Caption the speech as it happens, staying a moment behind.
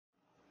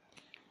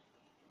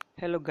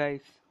Hello guys,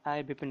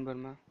 I Bipin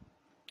Verma.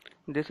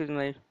 This is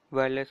my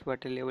wireless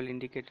water level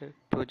indicator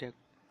project.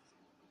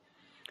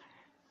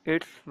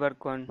 Its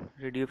work on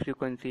radio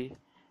frequency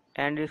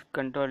and its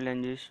control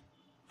range is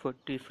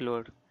 40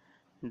 floor.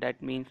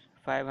 That means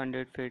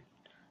 500 feet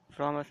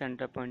from a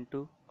center point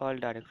to all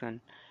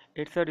direction.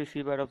 It's a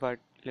receiver of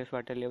wireless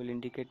water level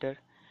indicator,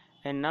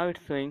 and now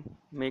it's showing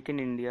Make in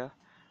India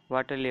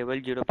water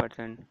level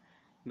 0%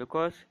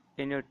 because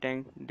in your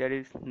tank there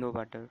is no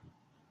water.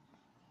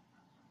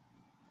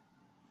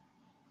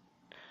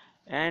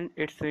 And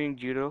it's showing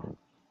 0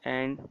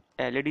 and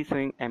LED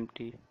showing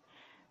empty.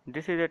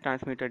 This is a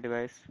transmitter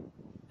device.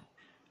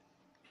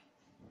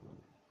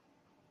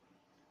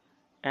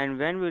 And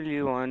when will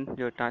you on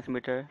your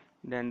transmitter,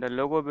 then the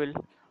logo will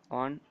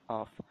on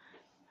off.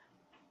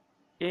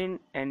 In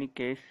any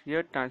case,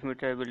 your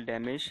transmitter will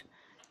damage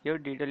your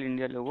Digital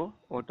India logo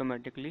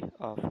automatically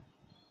off.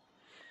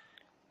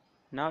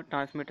 Now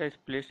transmitter is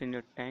placed in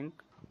your tank.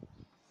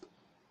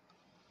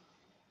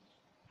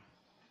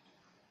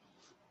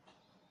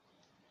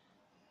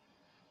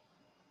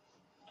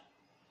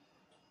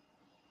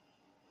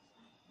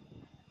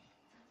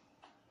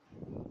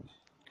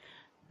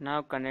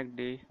 Now connect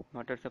the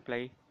motor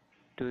supply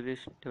to this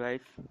device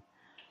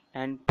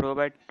and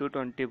provide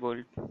 220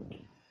 volt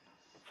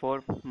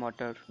for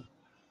motor.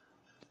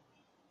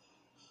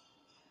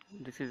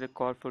 This is a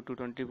cord for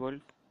 220 volt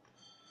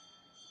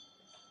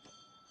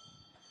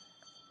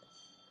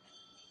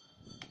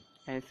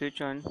and switch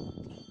on.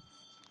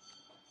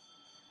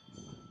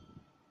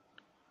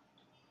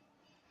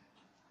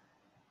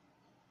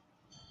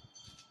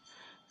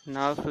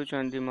 Now switch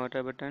on the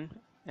motor button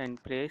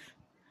and press.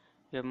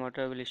 Your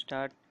motor will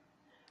start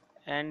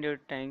and your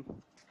tank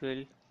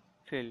will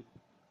fill.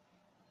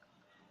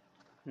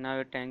 Now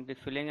your tank is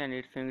filling and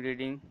it's showing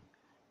reading.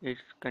 It's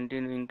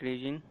continue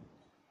increasing.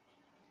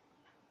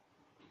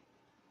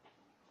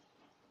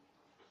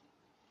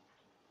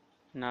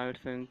 Now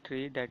it's showing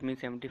 3, that means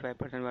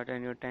 75% water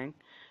in your tank.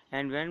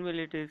 And when will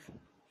it is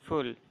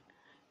full,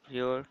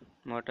 your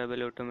motor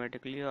will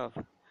automatically off.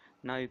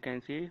 Now you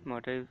can see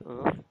motor is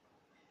off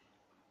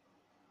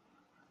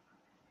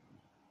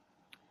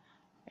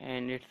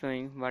and it's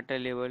showing water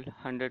level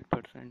 100%.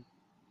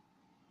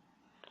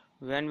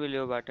 When will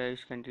your water is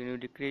continue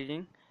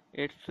decreasing?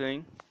 It's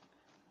showing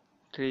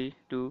 3,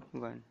 2,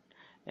 1,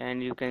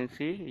 and you can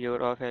see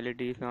your off LED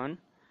is on.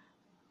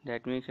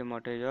 That means your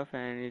motor is off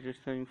and it is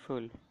showing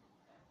full.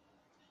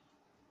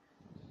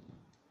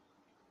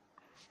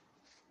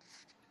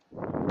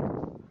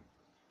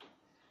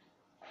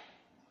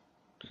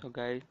 So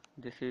guys,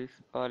 this is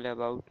all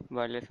about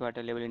wireless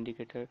water level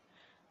indicator.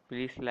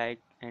 Please like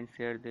and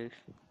share this.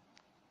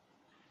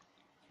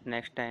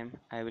 Next time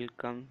I will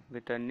come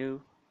with a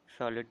new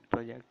solid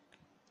project.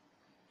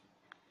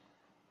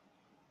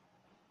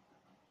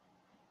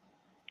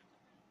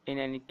 In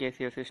any case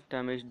your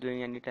system is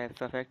doing any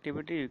types of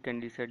activity, you can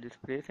reset this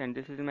place, and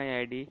this is my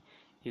ID.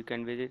 You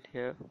can visit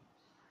here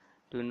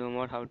to know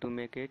more how to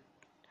make it,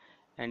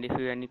 and if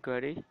you have any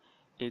query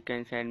you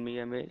can send me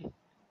a mail.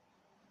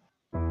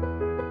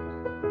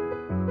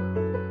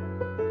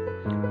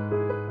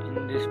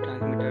 In this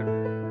transmitter